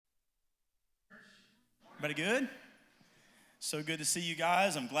Everybody good? So good to see you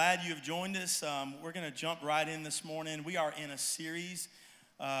guys. I'm glad you have joined us. We're going to jump right in this morning. We are in a series,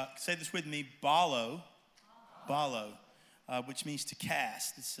 say this with me, Ballo, which means to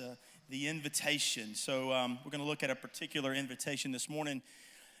cast. It's the invitation. So we're going to look at a particular invitation this morning.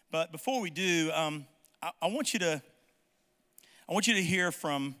 But before we do, I want you to hear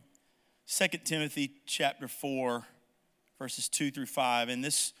from 2 Timothy chapter 4, verses 2 through 5. And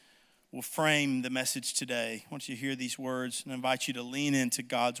this will frame the message today. I want you to hear these words and I invite you to lean into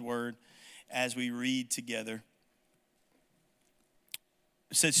God's word as we read together.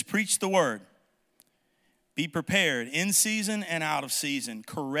 It says, preach the word. Be prepared in season and out of season.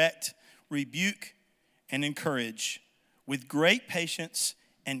 Correct, rebuke, and encourage with great patience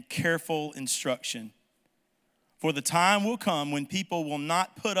and careful instruction. For the time will come when people will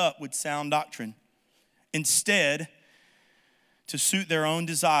not put up with sound doctrine. Instead, to suit their own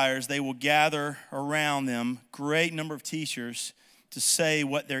desires, they will gather around them a great number of teachers to say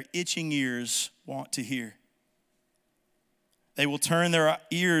what their itching ears want to hear. They will turn their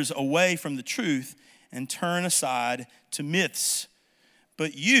ears away from the truth and turn aside to myths.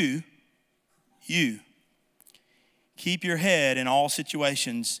 But you, keep your head in all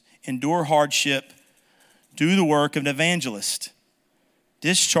situations, endure hardship, do the work of an evangelist,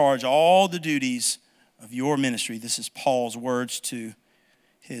 discharge all the duties of your ministry. This is Paul's words to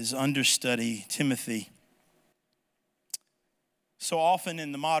his understudy, Timothy. So often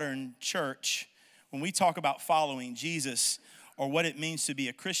in the modern church, when we talk about following Jesus or what it means to be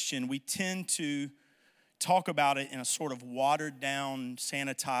a Christian, we tend to talk about it in a sort of watered down,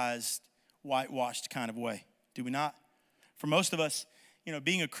 sanitized, whitewashed kind of way. Do we not? For most of us,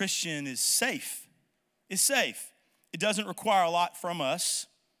 being a Christian is safe. It's safe. It doesn't require a lot from us,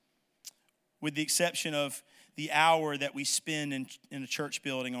 with the exception of the hour that we spend in a church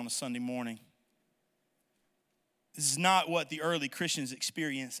building on a Sunday morning. This is not what the early Christians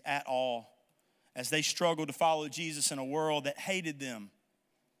experienced at all, as they struggled to follow Jesus in a world that hated them.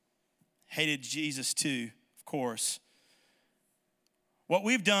 Hated Jesus too, of course. What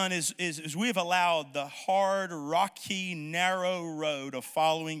we've done is we've allowed the hard, rocky, narrow road of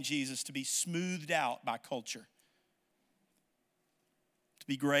following Jesus to be smoothed out by culture, to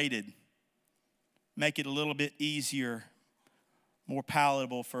be graded. Make it a little bit easier, more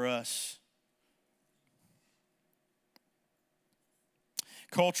palatable for us.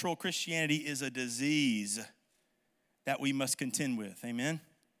 Cultural Christianity is a disease that we must contend with. Amen?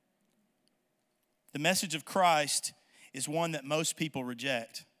 The message of Christ is one that most people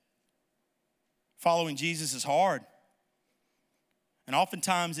reject. Following Jesus is hard. And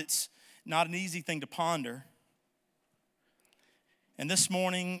oftentimes it's not an easy thing to ponder. And this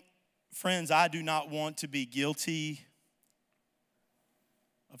morning, friends, I do not want to be guilty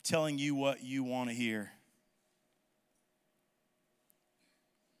of telling you what you want to hear.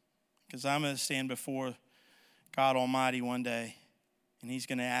 Because I'm going to stand before God Almighty one day, and He's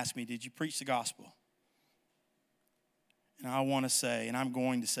going to ask me, did you preach the gospel? And I want to say, and I'm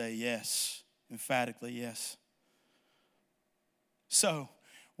going to say yes, emphatically yes. So,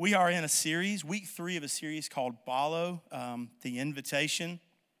 we are in a series, week 3 of a series called Ballo, the invitation.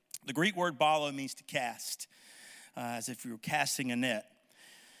 The Greek word ballo means to cast, as if you were casting a net.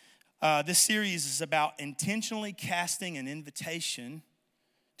 This series is about intentionally casting an invitation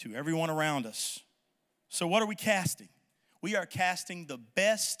to everyone around us. So what are we casting? We are casting the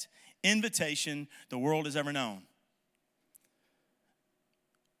best invitation the world has ever known.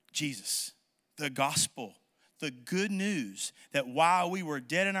 Jesus, the gospel, the good news that while we were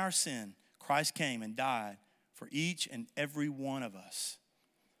dead in our sin, Christ came and died for each and every one of us.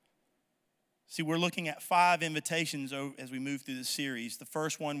 See, we're looking at 5 invitations as we move through this series. The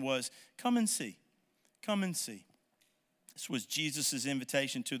first one was, come and see. Come and see. This was Jesus'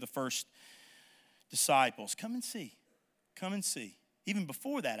 invitation to the first disciples. Come and see. Come and see. Even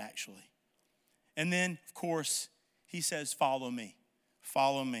before that, actually. And then, of course, he says, follow me.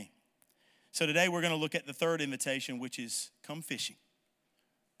 Follow me. So today we're going to look at the third invitation, which is come fishing.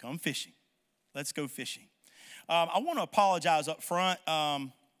 Come fishing. Let's go fishing. I want to apologize up front.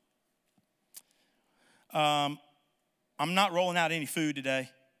 I'm not rolling out any food today.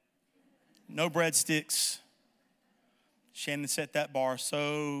 No breadsticks. Shannon set that bar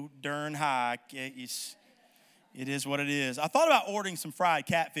so darn high. It is what it is. I thought about ordering some fried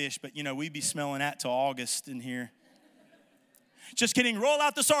catfish, but, we'd be smelling that till August in here. Just kidding. Roll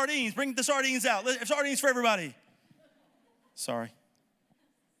out the sardines. Bring the sardines out. Sardines for everybody. Sorry.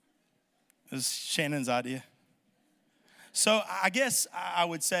 It was Shannon's idea. So I guess I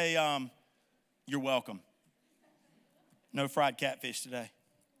would say you're welcome. No fried catfish today.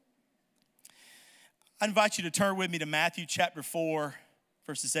 I invite you to turn with me to Matthew chapter 4,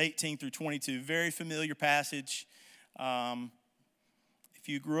 verses 18 through 22. Very familiar passage. If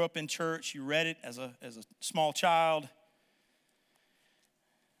you grew up in church, you read it as a small child.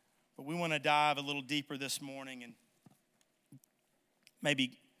 But we want to dive a little deeper this morning and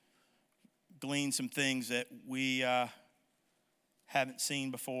maybe glean some things that we haven't seen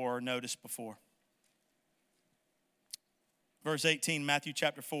before or noticed before. Verse 18, Matthew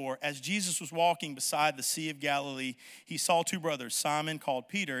chapter 4. As Jesus was walking beside the Sea of Galilee, he saw two brothers, Simon called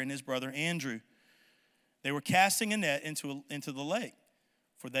Peter and his brother Andrew. They were casting a net into the lake,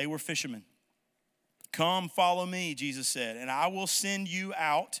 for they were fishermen. Come, follow me, Jesus said, and I will send you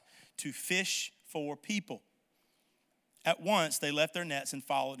out to fish for people. At once they left their nets and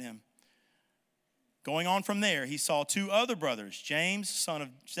followed him. Going on from there, he saw two other brothers, James, son of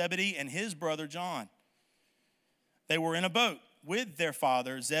Zebedee, and his brother John. They were in a boat with their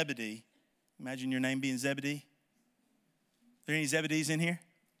father, Zebedee. Imagine your name being Zebedee. Are there any Zebedees in here?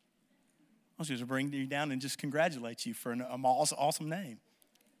 I was going to bring you down and just congratulate you for an awesome name.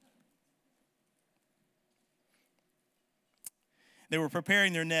 They were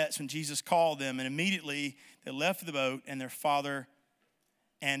preparing their nets when Jesus called them, and immediately they left the boat and their father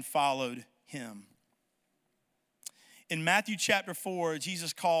and followed him. In Matthew chapter 4,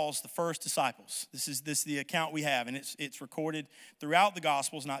 Jesus calls the first disciples. This is the account we have, and it's recorded throughout the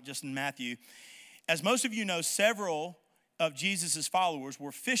Gospels, not just in Matthew. As most of you know, several of Jesus' followers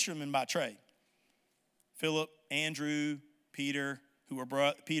were fishermen by trade. Philip, Andrew, Peter,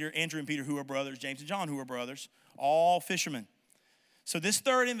 Andrew and Peter, who were brothers, James and John, who were brothers, all fishermen. So this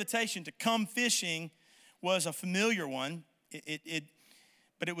third invitation to come fishing was a familiar one,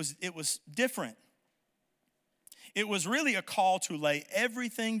 but it was different. It was really a call to lay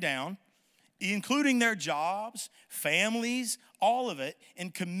everything down, including their jobs, families, all of it,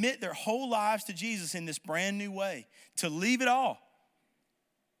 and commit their whole lives to Jesus in this brand new way, to leave it all.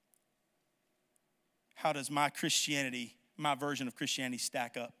 How does my version of Christianity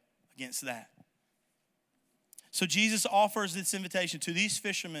stack up against that? So Jesus offers this invitation to these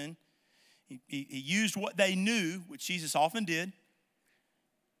fishermen. He used what they knew, which Jesus often did,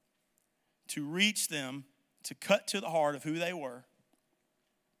 to reach them, to cut to the heart of who they were.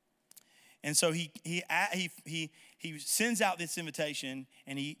 And so he sends out this invitation,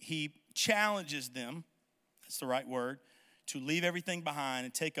 and he challenges them, that's the right word, to leave everything behind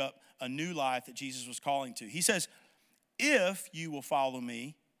and take up a new life that Jesus was calling to. He says, if you will follow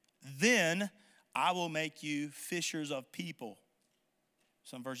me, then I will make you fishers of people.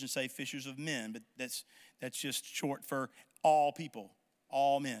 Some versions say fishers of men, but that's just short for all people,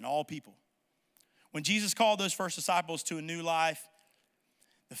 all men, all people. When Jesus called those first disciples to a new life,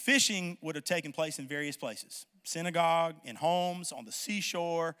 the fishing would have taken place in various places. Synagogue, in homes, on the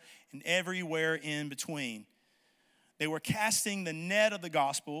seashore, and everywhere in between. They were casting the net of the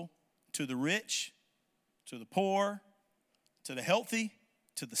gospel to the rich, to the poor, to the healthy,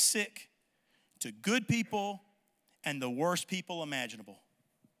 to the sick, to good people, and the worst people imaginable.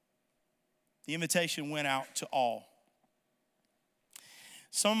 The invitation went out to all.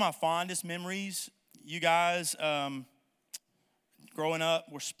 Some of my fondest memories, you guys, growing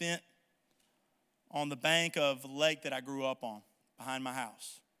up, were spent on the bank of the lake that I grew up on behind my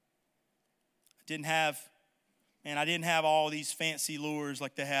house. I didn't have all these fancy lures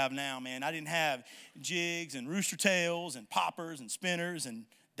like they have now, man. I didn't have jigs and rooster tails and poppers and spinners and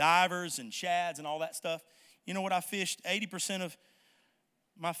divers and shads and all that stuff. You know what I fished 80% of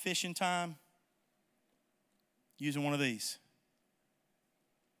my fishing time? Using one of these.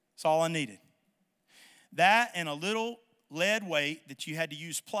 That's all I needed. That and a little lead weight that you had to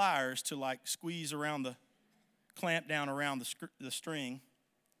use pliers to like squeeze around clamp down around the string.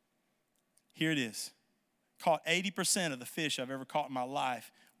 Here it is. Caught 80% of the fish I've ever caught in my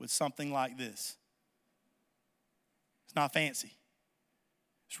life with something like this. It's not fancy.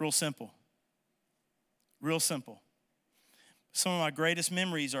 It's real simple. Real simple. Some of my greatest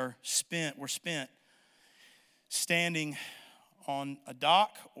memories were spent standing on a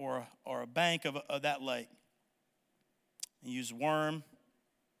dock or a bank of that lake. And use worm,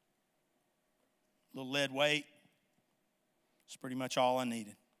 a little lead weight. It's pretty much all I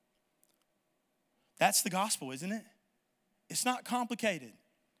needed. That's the gospel, isn't it? It's not complicated.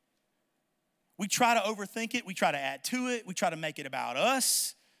 We try to overthink it. We try to add to it. We try to make it about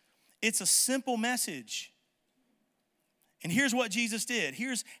us. It's a simple message. And here's what Jesus did.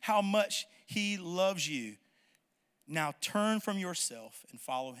 Here's how much he loves you. Now turn from yourself and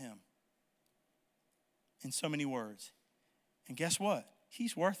follow him. In so many words. And guess what?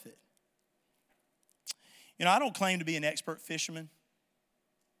 He's worth it. You know, I don't claim to be an expert fisherman.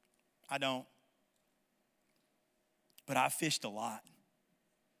 I don't. but I've fished a lot.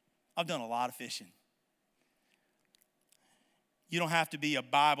 I've done a lot of fishing. You don't have to be a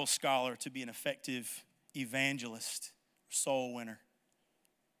Bible scholar to be an effective evangelist or soul winner.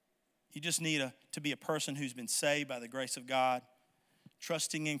 You just need to be a person who's been saved by the grace of God,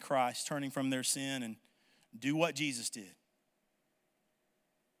 trusting in Christ, turning from their sin, and do what Jesus did.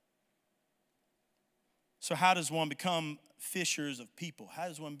 So how does one become fishers of people? How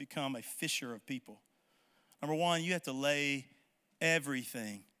does one become a fisher of people? Number one, you have to lay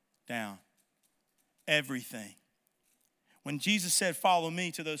everything down. Everything. When Jesus said, "Follow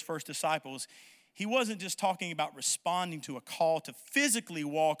me," to those first disciples, he wasn't just talking about responding to a call to physically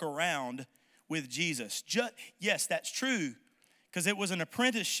walk around with Jesus. Yes, that's true, because it was an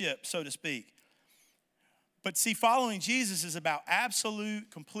apprenticeship, so to speak. But see, following Jesus is about absolute,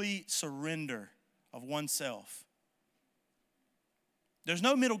 complete surrender of oneself. There's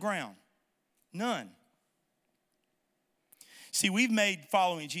no middle ground. None. See, we've made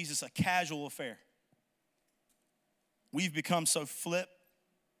following Jesus a casual affair. We've become so flip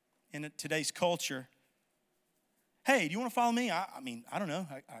in today's culture. Hey, do you want to follow me? I mean, I don't know.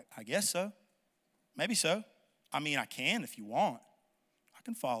 I guess so. Maybe so. I mean, I can if you want. I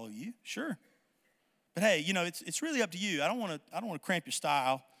can follow you, sure. But hey, it's really up to you. I don't want to cramp your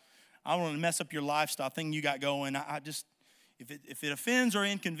style. I don't want to mess up your lifestyle thing you got going. If it offends or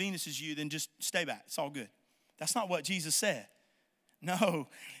inconveniences you, then just stay back. It's all good. That's not what Jesus said. No,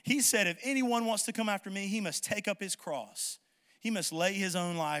 he said, if anyone wants to come after me, he must take up his cross. He must lay his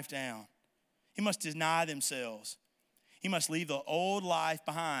own life down. He must deny themselves. He must leave the old life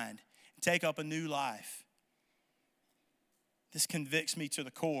behind and take up a new life. This convicts me to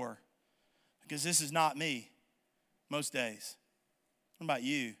the core, because this is not me most days. What about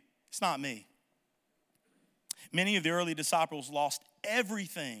you? It's not me. Many of the early disciples lost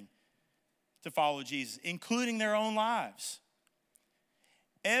everything to follow Jesus, including their own lives.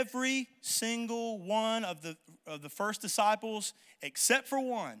 Every single one of the first disciples, except for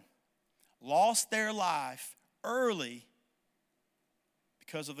one, lost their life early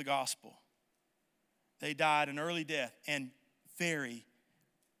because of the gospel. They died an early death, and very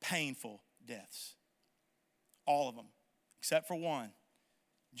painful deaths. All of them, except for one,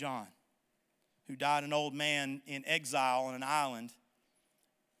 John, who died an old man in exile on an island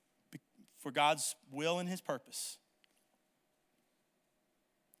for God's will and his purpose.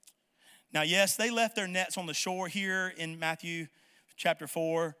 Now, yes, they left their nets on the shore here in Matthew chapter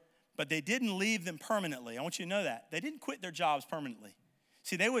 4, but they didn't leave them permanently. I want you to know that. They didn't quit their jobs permanently.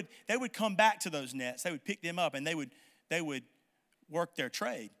 See, they would come back to those nets. They would pick them up, and they would work their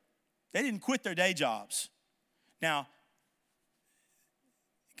trade. They didn't quit their day jobs. Now,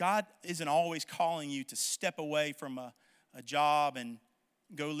 God isn't always calling you to step away from a job and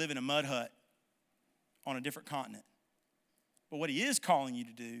go live in a mud hut on a different continent. But what he is calling you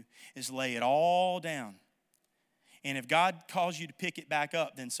to do is lay it all down. And if God calls you to pick it back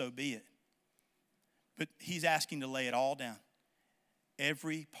up, then so be it. But he's asking to lay it all down.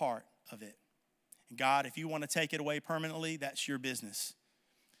 Every part of it. And God, if you want to take it away permanently, that's your business.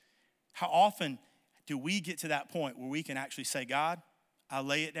 How often do we get to that point where we can actually say, God, I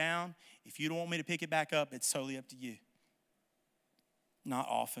lay it down. If you don't want me to pick it back up, it's totally up to you. Not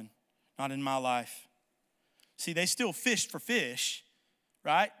often. Not in my life. See, they still fished for fish,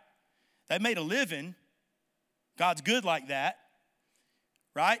 right? They made a living. God's good like that,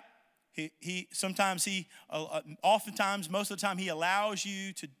 right? Oftentimes, most of the time, he allows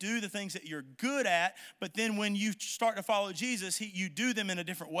you to do the things that you're good at, but then when you start to follow Jesus, you do them in a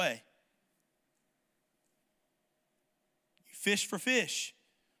different way. You fish for fish,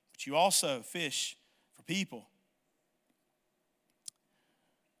 but you also fish for people.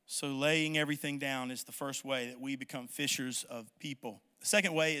 So laying everything down is the first way that we become fishers of people. The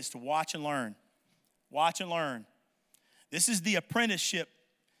second way is to watch and learn. Watch and learn. This is the apprenticeship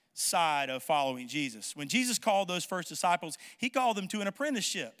side of following Jesus. When Jesus called those first disciples, he called them to an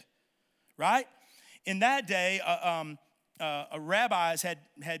apprenticeship, right? In that day, rabbis had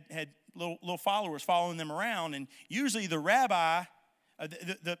little followers following them around, and usually the rabbi,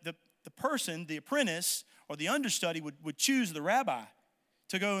 the person, the apprentice or the understudy would choose the rabbi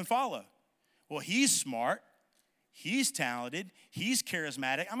to go and follow. Well, he's smart, he's talented, he's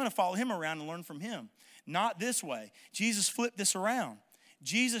charismatic. I'm going to follow him around and learn from him. Not this way. Jesus flipped this around.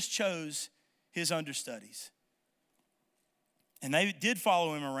 Jesus chose his understudies. And they did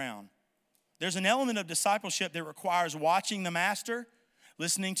follow him around. There's an element of discipleship that requires watching the master,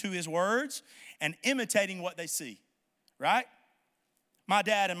 listening to his words, and imitating what they see, right? My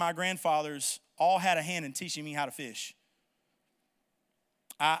dad and my grandfathers all had a hand in teaching me how to fish.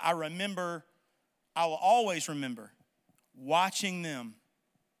 I will always remember watching them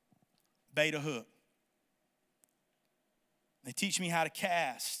bait a hook. They teach me how to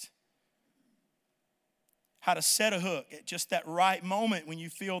cast, how to set a hook at just that right moment when you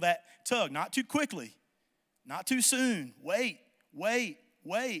feel that tug. Not too quickly, not too soon. Wait.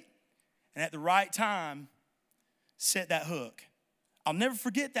 And at the right time, set that hook. I'll never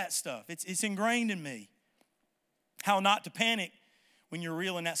forget that stuff. It's ingrained in me. How not to panic when you're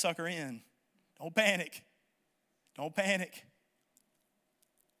reeling that sucker in. Don't panic. Don't panic.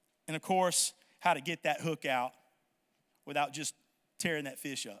 And of course, how to get that hook out without just tearing that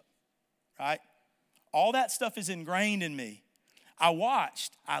fish up, right? All that stuff is ingrained in me. I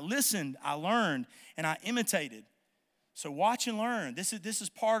watched, I listened, I learned, and I imitated. So watch and learn. This is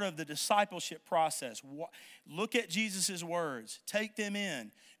part of the discipleship process. Look at Jesus' words. Take them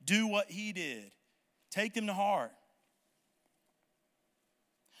in. Do what he did. Take them to heart.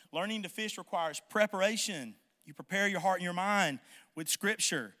 Learning to fish requires preparation. You prepare your heart and your mind with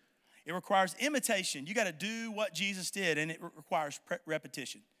Scripture. It requires imitation. You got to do what Jesus did, and it requires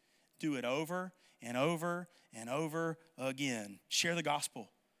repetition. Do it over and over and over again. Share the gospel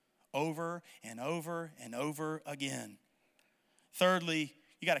over and over and over again. Thirdly,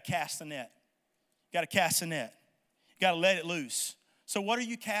 you got to cast the net. You got to cast the net. You got to let it loose. So what are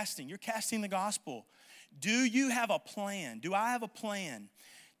you casting? You're casting the gospel. Do you have a plan? Do I have a plan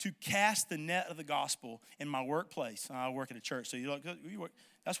to cast the net of the gospel in my workplace? I work at a church, so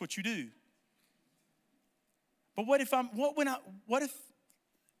that's what you do. But what about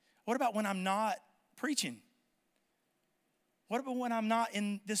when I'm not preaching? What about when I'm not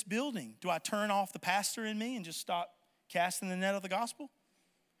in this building? Do I turn off the pastor in me and just stop casting the net of the gospel?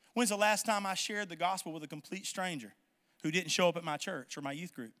 When's the last time I shared the gospel with a complete stranger who didn't show up at my church or my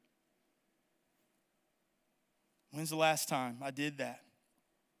youth group? When's the last time I did that?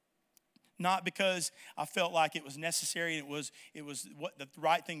 Not because I felt like it was necessary and it was what the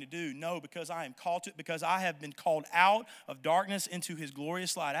right thing to do. No, because I am called to it, because I have been called out of darkness into his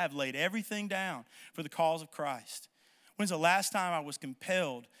glorious light. I have laid everything down for the cause of Christ. When's the last time I was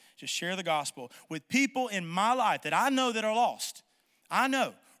compelled to share the gospel with people in my life that I know that are lost? I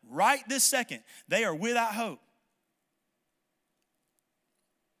know right this second they are without hope.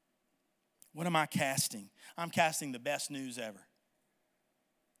 What am I casting? I'm casting the best news ever.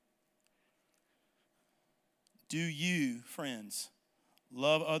 Do you, friends,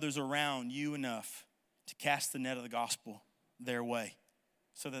 love others around you enough to cast the net of the gospel their way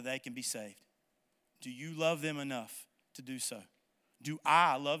so that they can be saved? Do you love them enough to do so? Do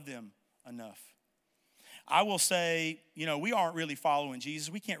I love them enough? I will say, we aren't really following Jesus.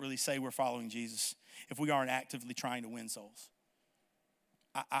 We can't really say we're following Jesus if we aren't actively trying to win souls.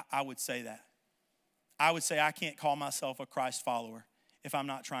 I would say that. I would say I can't call myself a Christ follower if I'm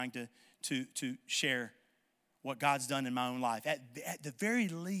not trying to share what God's done in my own life. At the very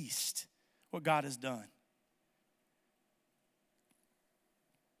least, what God has done.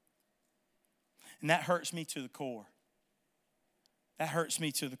 And that hurts me to the core. That hurts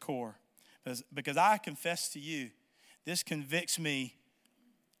me to the core. Because I confess to you, this convicts me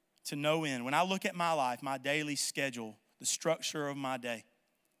to no end. When I look at my life, my daily schedule, the structure of my day,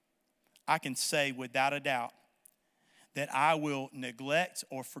 I can say without a doubt that I will neglect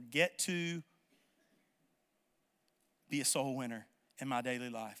or forget to be a soul winner in my daily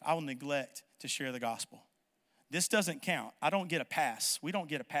life. I will neglect to share the gospel. This doesn't count. I don't get a pass. We don't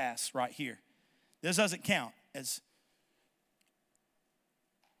get a pass right here. This doesn't count as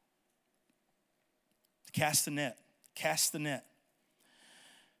cast the net. Cast the net.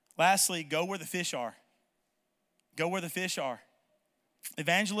 Lastly, go where the fish are. Go where the fish are.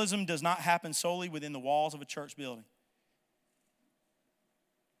 Evangelism does not happen solely within the walls of a church building.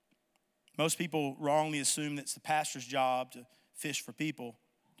 Most people wrongly assume that it's the pastor's job to fish for people,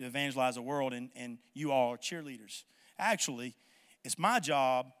 to evangelize the world, and you all are cheerleaders. Actually, it's my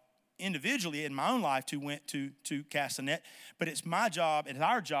job individually in my own life to cast a net, but it's my job, it's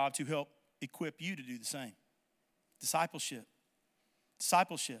our job to help equip you to do the same. Discipleship.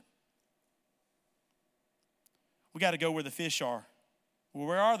 Discipleship. We got to go where the fish are. Well,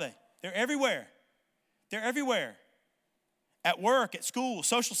 where are they? They're everywhere. They're everywhere. At work, at school,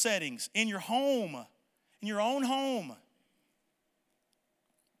 social settings, in your home, in your own home.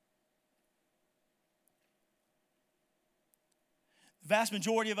 The vast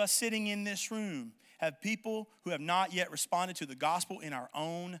majority of us sitting in this room have people who have not yet responded to the gospel in our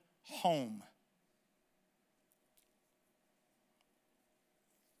own home.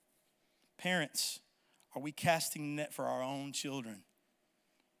 Parents, are we casting the net for our own children?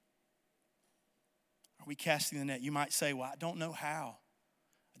 Are we casting the net? You might say, well, I don't know how.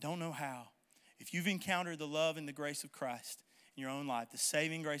 I don't know how. if you've encountered the love and the grace of Christ in your own life, the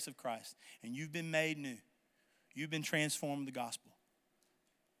saving grace of Christ, and you've been made new, you've been transformed with the gospel,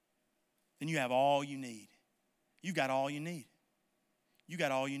 then you have all you need. You got all you need. You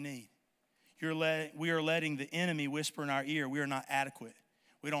got all you need. We are letting the enemy whisper in our ear, we are not adequate.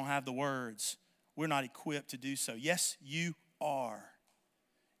 We don't have the words. We're not equipped to do so. Yes, you are.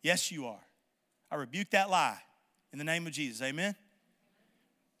 Yes, you are. I rebuke that lie in the name of Jesus. Amen?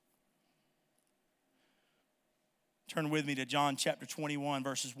 Turn with me to John chapter 21,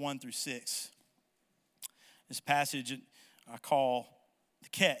 verses 1 through 6. This passage I call the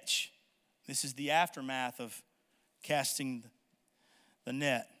catch. This is the aftermath of casting the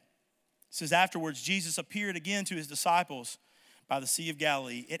net. It says, afterwards, Jesus appeared again to his disciples by the Sea of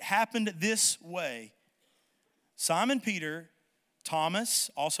Galilee. It happened this way. Simon Peter, Thomas,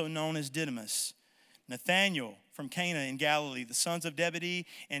 also known as Didymus, Nathanael from Cana in Galilee, the sons of Zebedee,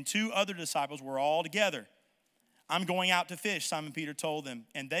 and 2 other disciples were all together. I'm going out to fish, Simon Peter told them.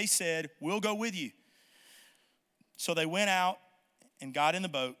 And they said, we'll go with you. So they went out and got in the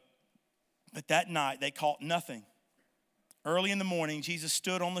boat. But that night they caught nothing. Early in the morning, Jesus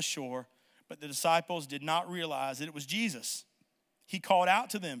stood on the shore, but the disciples did not realize that it was Jesus. He called out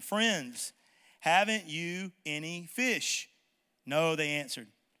to them, friends, haven't you any fish? No, they answered.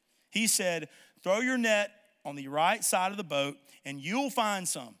 He said, throw your net on the right side of the boat, and you'll find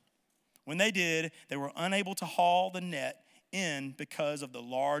some. When they did, they were unable to haul the net in because of the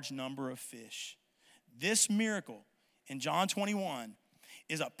large number of fish. This miracle in John 21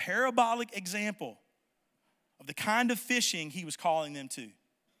 is a parabolic example of the kind of fishing he was calling them to.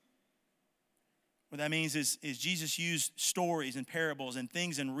 What that means is Jesus used stories and parables and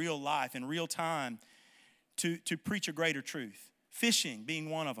things in real life, in real time, to preach a greater truth. Fishing being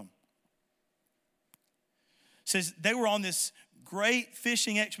one of them. It says they were on this great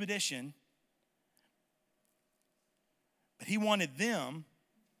fishing expedition, but he wanted them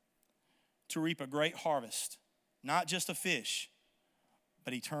to reap a great harvest. Not just of fish,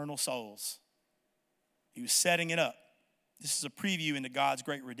 but eternal souls. He was setting it up. This is a preview into God's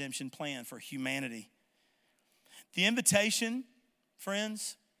great redemption plan for humanity. The invitation,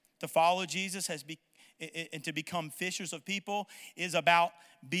 friends, to follow Jesus and to become fishers of people is about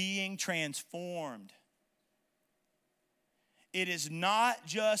being transformed. It is not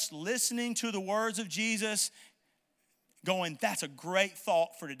just listening to the words of Jesus going, that's a great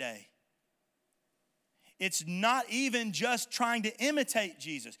thought for today. It's not even just trying to imitate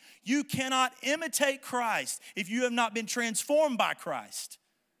Jesus. You cannot imitate Christ if you have not been transformed by Christ.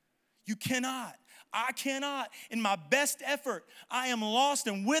 You cannot. I cannot. In my best effort, I am lost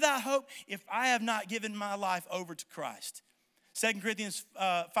and without hope if I have not given my life over to Christ. 2 Corinthians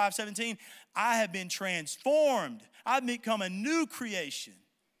 5:17, I have been transformed. I've become a new creation.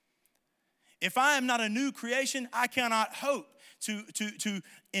 If I am not a new creation, I cannot hope to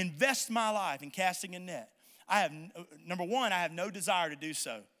invest my life in casting a net. Number one, I have no desire to do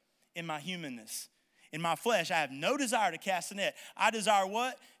so in my humanness. In my flesh, I have no desire to cast a net. I desire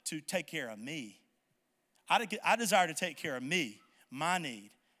what? To take care of me. I desire to take care of me, my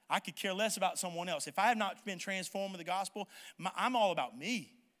need. I could care less about someone else. If I have not been transformed with the gospel, I'm all about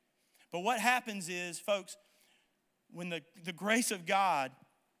me. But what happens is, folks, when the grace of God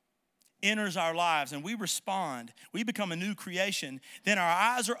enters our lives and we respond, we become a new creation, then our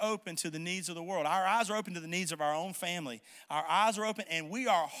eyes are open to the needs of the world. Our eyes are open to the needs of our own family. Our eyes are open and we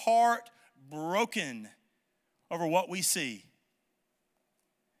are heartbroken over what we see.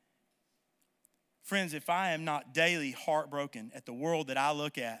 Friends, if I am not daily heartbroken at the world that I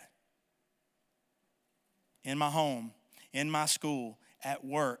look at, in my home, in my school, at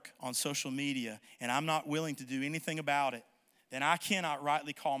work, on social media, and I'm not willing to do anything about it, then I cannot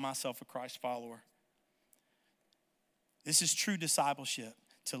rightly call myself a Christ follower. This is true discipleship,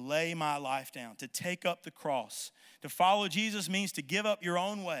 to lay my life down, to take up the cross. To follow Jesus means to give up your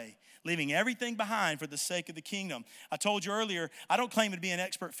own way, leaving everything behind for the sake of the kingdom. I told you earlier, I don't claim to be an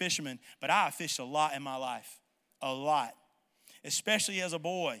expert fisherman, but I have fished a lot in my life, a lot, especially as a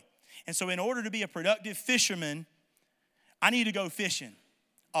boy. And so in order to be a productive fisherman, I need to go fishing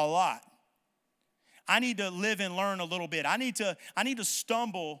a lot. I need to live and learn a little bit. I need to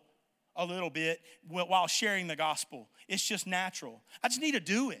stumble a little bit while sharing the gospel. It's just natural. I just need to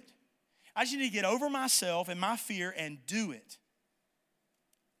do it. I just need to get over myself and my fear and do it.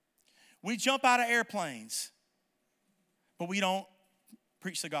 We jump out of airplanes, but we don't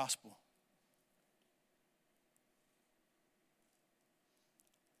preach the gospel.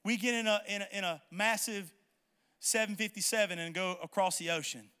 We get in a massive 757 and go across the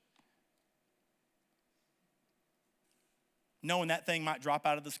ocean, knowing that thing might drop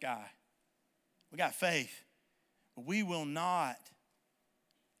out of the sky. We got faith. But we will not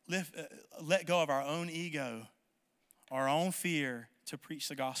let go of our own ego, our own fear to preach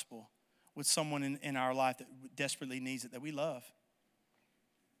the gospel with someone in our life that desperately needs it, that we love.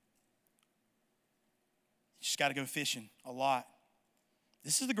 You just got to go fishing a lot.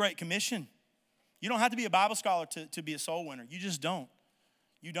 This is the Great Commission. You don't have to be a Bible scholar to be a soul winner. You just don't.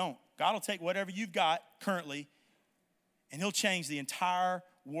 You don't. God will take whatever you've got currently, and he'll change the entire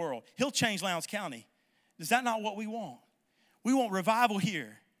world. He'll change Lowndes County. Is that not what we want? We want revival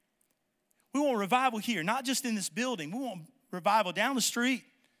here. We want revival here, not just in this building. We want revival down the street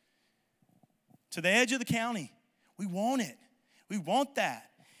to the edge of the county. We want it. We want that.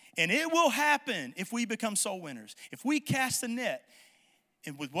 And it will happen if we become soul winners. If we cast the net,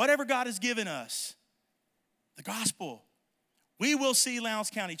 and with whatever God has given us, the gospel, we will see Lowndes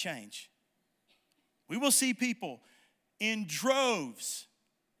County change. We will see people in droves,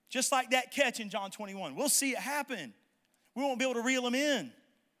 just like that catch in John 21. We'll see it happen. We won't be able to reel them in.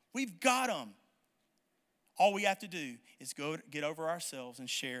 We've got them. All we have to do is go get over ourselves and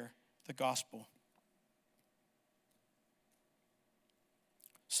share the gospel.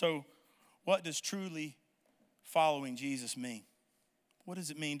 So, what does truly following Jesus mean? What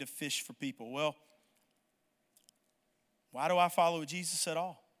does it mean to fish for people? Well, why do I follow Jesus at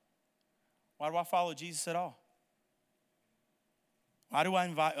all? Why do I follow Jesus at all? Why do I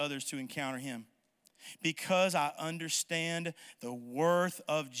invite others to encounter him? Because I understand the worth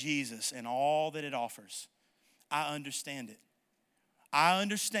of Jesus and all that it offers. I understand it. I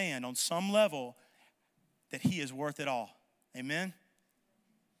understand on some level that he is worth it all. Amen?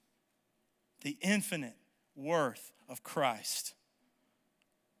 The infinite worth of Christ.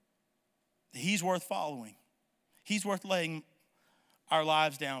 He's worth following. He's worth laying our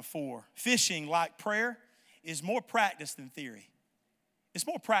lives down for. Fishing, like prayer, is more practice than theory. It's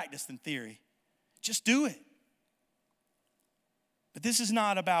more practice than theory. Just do it. But this is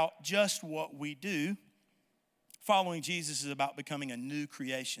not about just what we do. Following Jesus is about becoming a new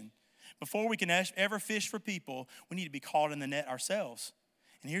creation. Before we can ever fish for people, we need to be caught in the net ourselves.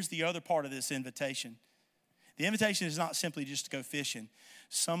 And here's the other part of this invitation. The invitation is not simply just to go fishing.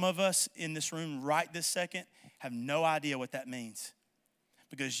 Some of us in this room right this second have no idea what that means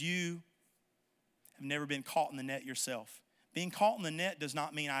because you have never been caught in the net yourself. Being caught in the net does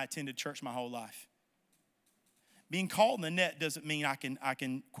not mean I attended church my whole life. Being caught in the net doesn't mean I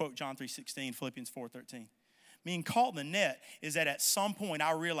can quote John 3:16, Philippians 4:13. Being caught in the net is that at some point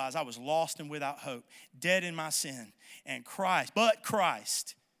I realized I was lost and without hope, dead in my sin, and Christ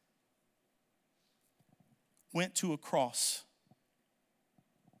went to a cross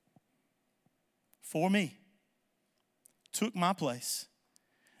for me, took my place,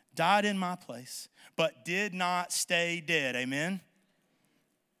 died in my place, but did not stay dead. Amen?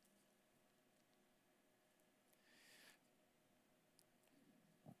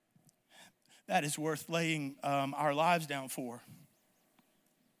 That is worth laying our lives down for.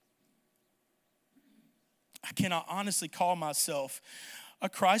 I cannot honestly call myself a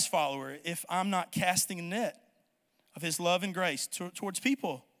Christ follower if I'm not casting a net of his love and grace towards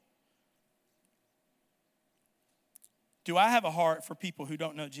people. Do I have a heart for people who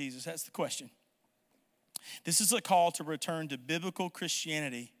don't know Jesus? That's the question. This is a call to return to biblical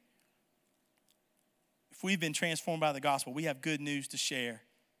Christianity. If we've been transformed by the gospel, we have good news to share.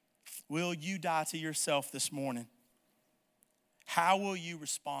 Will you die to yourself this morning? How will you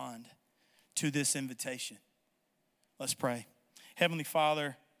respond to this invitation? Let's pray. Heavenly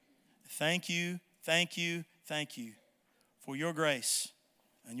Father, thank you for your grace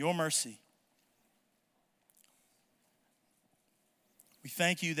and your mercy. We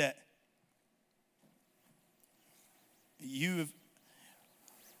thank you that you have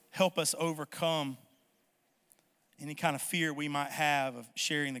helped us overcome any kind of fear we might have of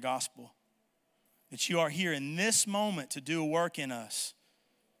sharing the gospel. That you are here in this moment to do a work in us.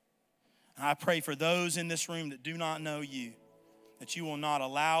 And I pray for those in this room that do not know you, that you will not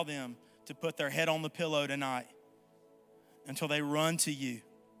allow them to put their head on the pillow tonight until they run to you,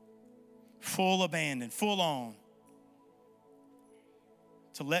 full abandon, full on,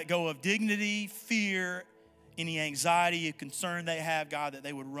 to let go of dignity, fear, any anxiety or concern they have, God, that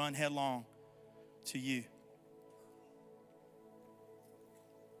they would run headlong to you.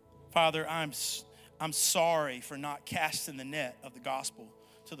 Father, I'm sorry for not casting the net of the gospel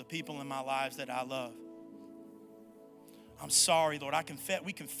to the people in my lives that I love. I'm sorry, Lord.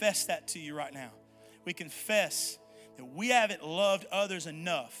 We confess that to you right now. We confess that we haven't loved others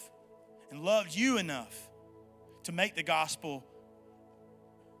enough and loved you enough to make the gospel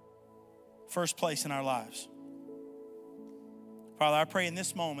first place in our lives. Father, I pray in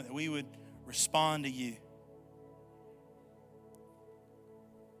this moment that we would respond to you.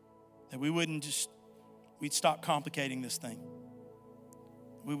 That we'd stop complicating this thing.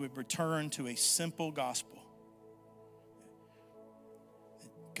 We would return to a simple gospel. That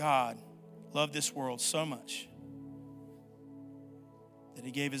God loved this world so much that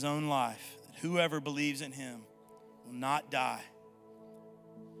he gave his own life, that whoever believes in him will not die,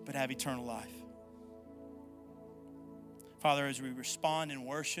 but have eternal life. Father, as we respond in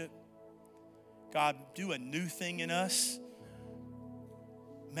worship, God, do a new thing in us.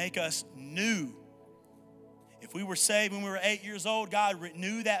 Make us new. If we were saved when we were 8 years old, God,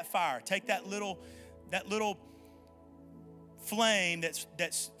 renew that fire. Take that little flame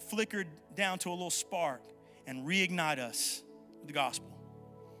that's flickered down to a little spark and reignite us with the gospel.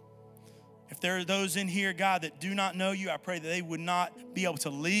 If there are those in here, God, that do not know you, I pray that they would not be able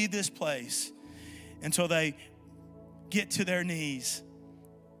to leave this place until they get to their knees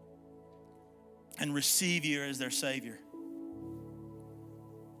and receive you as their Savior.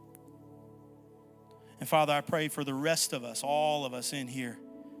 And Father, I pray for the rest of us, all of us in here,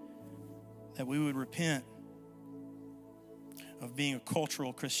 that we would repent of being a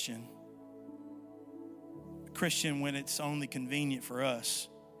cultural Christian. A Christian when it's only convenient for us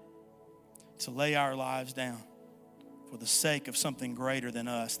to lay our lives down for the sake of something greater than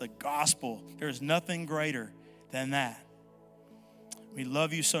us. The gospel, there's nothing greater than that. We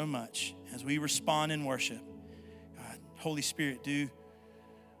love you so much as we respond in worship. God, Holy Spirit, do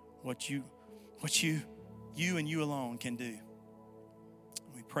what you and you alone can do.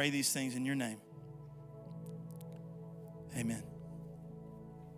 We pray these things in your name. Amen.